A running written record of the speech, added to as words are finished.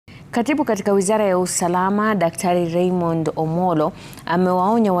Katibu katika wizara ya usalama, daktari Raymond Omollo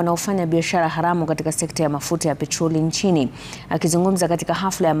amewaonya wanaofanya biashara haramu katika sekta ya mafuta ya petroli nchini. Akizungumza katika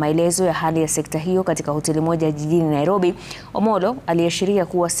hafla ya maelezo ya hali ya sekta hiyo katika hoteli moja jijini Nairobi, Omollo aliashiria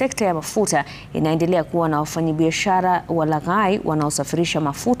kuwa sekta ya mafuta inaendelea kuwa na wafanyabiashara walaghai wanaosafirisha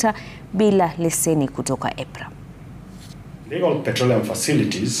mafuta bila leseni kutoka EPRA. Legal petroleum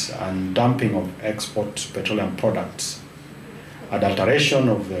facilities and dumping of export petroleum products, adulteration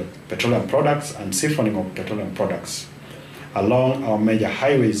of the petroleum products and siphoning of petroleum products along our major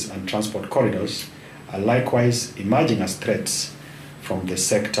highways and transport corridors are likewise emerging as threats from the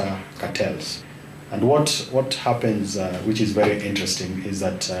sector cartels. And what happens, which is very interesting, is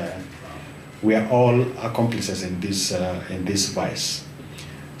that we are all accomplices in this vice.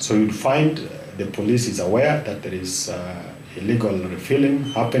 So you'll find the police is aware that there is illegal refilling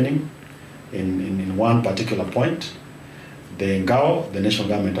happening in one particular point. The NGAO, the National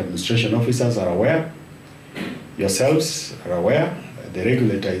Government Administration officers, are aware. Yourselves are aware. The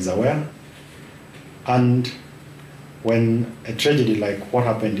regulator is aware. And when a tragedy like what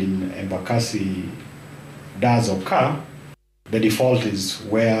happened in Embakasi does occur, the default is,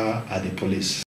 where are the police?